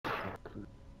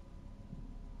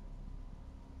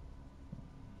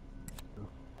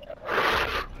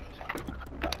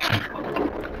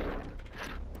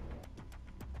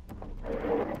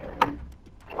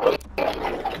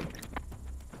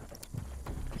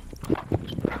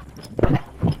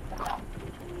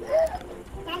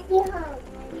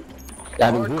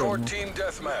Hardcore team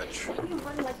deathmatch.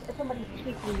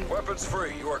 Weapons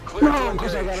free. You are clear to engage.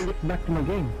 Because I gotta get back to my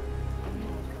game.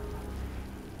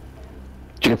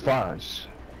 G5s.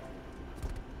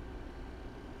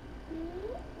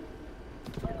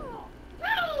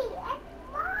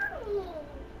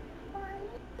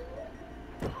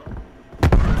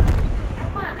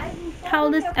 How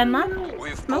old is Emma?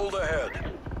 We've pulled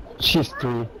ahead. She's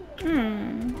 3.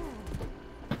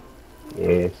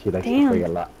 Yeah, she likes to play a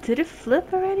lot. Did it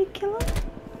flip already, Killer?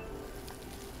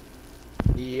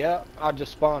 Yep, I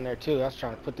just spawned there too. I was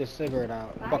trying to put this cigarette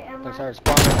out. Fucking started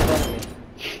spawning in front of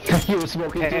me. You were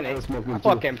smoking too? I was smoking I too.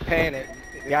 fucking panicked.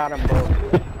 Got them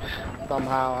both.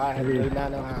 Somehow, I do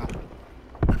not know how.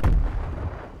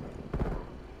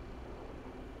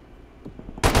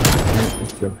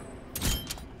 Let's go.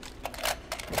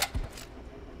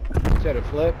 Should it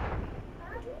flip?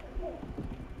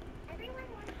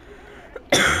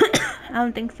 I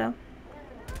don't think so.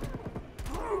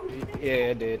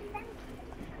 Yeah, it did.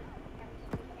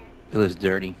 It was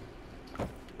dirty.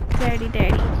 Dirty,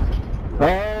 dirty.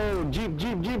 Oh, Jeep,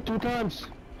 2 times.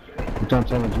 2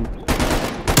 times on the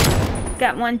Jeep.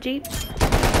 Got 1 Jeep.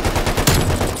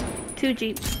 2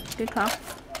 Jeep. Good call.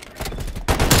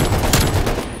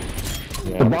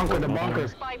 Yeah, the bunker.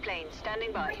 Spy plane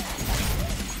standing by.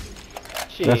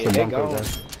 Shit, That's the they bunker, gone.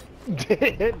 guys.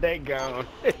 They gone.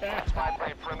 Spy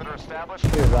plane perimeter established.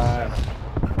 His eyes.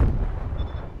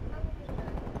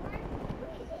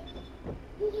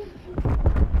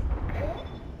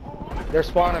 They're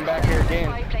spawning back here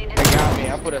again. They got me.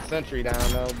 I put a sentry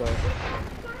down though, but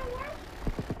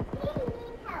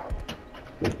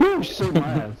Woo, she saved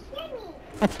my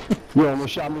ass. You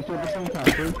almost shot me through the same time,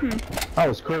 dude. I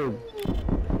was crazy.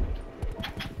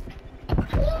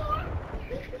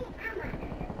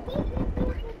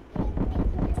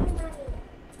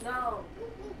 No.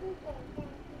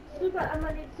 Super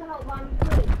Emma needs to help Mommy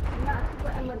too. Not Super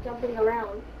Emma jumping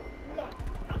around.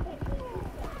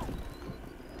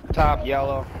 top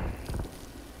yellow.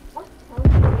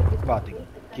 About to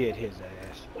get his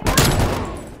ass.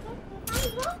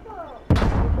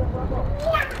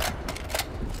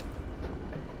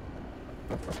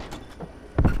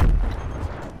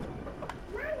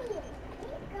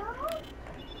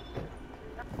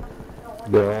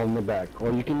 They're all in the back.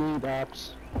 Or you can eat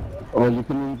apps. Or you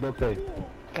can eat buffet.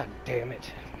 God damn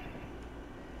it.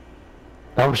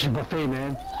 That was your buffet,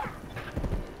 man.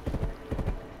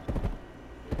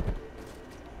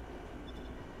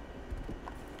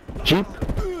 Jeep.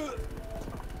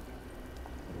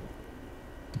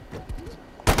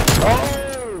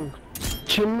 Oh!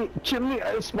 Chimney,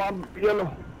 I spawned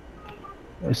yellow.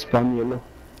 I spawned yellow.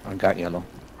 I got yellow.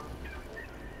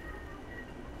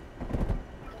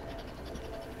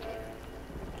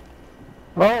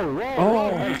 Oh, right.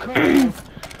 Oh,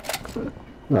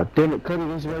 God damn it, Cuddy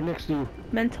is right next to you.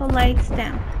 Mental lights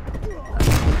down.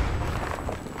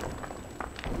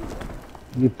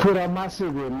 You put out my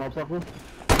cigarette, motherfucker.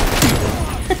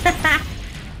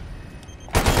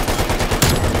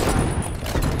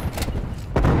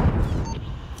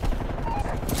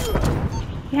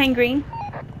 Behind green.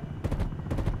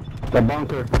 The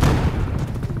bunker.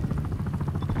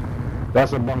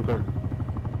 That's a bunker.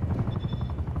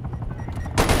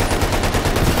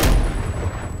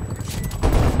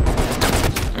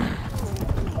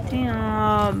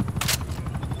 Damn.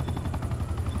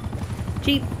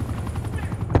 Jeep.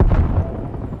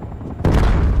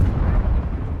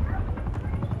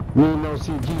 Me no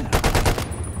CG.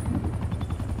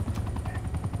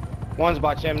 One's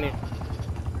by chimney.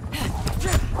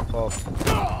 Oh.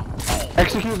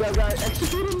 Execute that guy.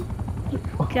 Execute him.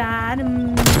 Got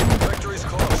him. Victory's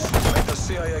close. Make the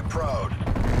CIA proud.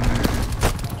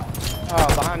 Oh,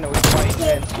 behind the white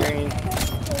red screen.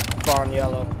 Spawn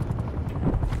yellow.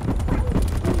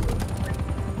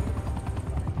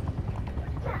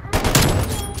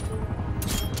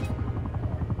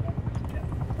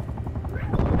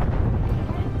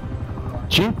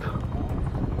 Jeep.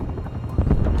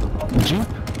 Jeep.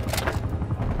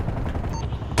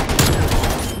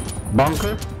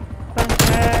 Bunker.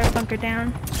 Bunker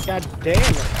down. God damn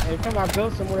it. Every time I go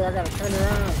somewhere, I gotta turn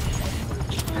around.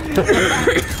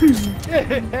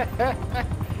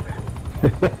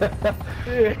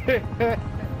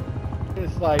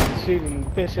 It's like shooting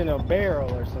fish in a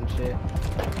barrel or some shit.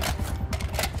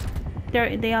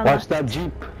 They all Watch left. that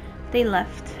Jeep. They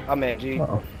left. I'm at G.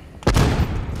 Uh-oh.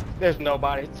 There's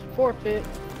nobody. It's forfeit.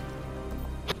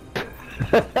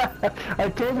 I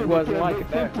told you It wasn't like it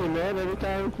there. 50, man, every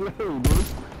time we play, dude.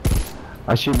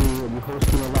 I should be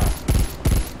hosting a lot.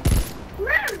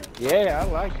 Yeah,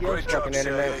 I like your Great job, fucking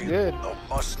internet's CIA. good. No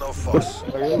muss, no fuss.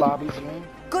 Or your lobbies, man.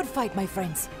 Good fight, my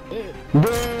friends. Yeah.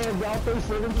 Damn, y'all think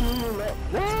 17 and that.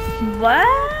 What?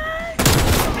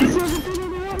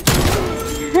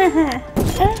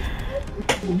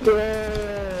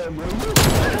 Damn, bro.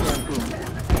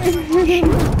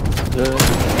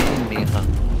 mija.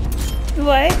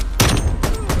 What?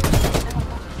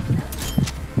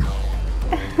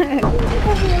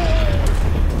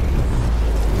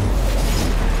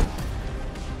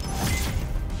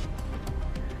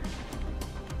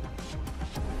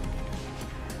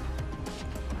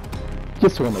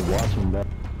 Just want to watch him back.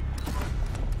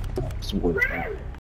 Swear.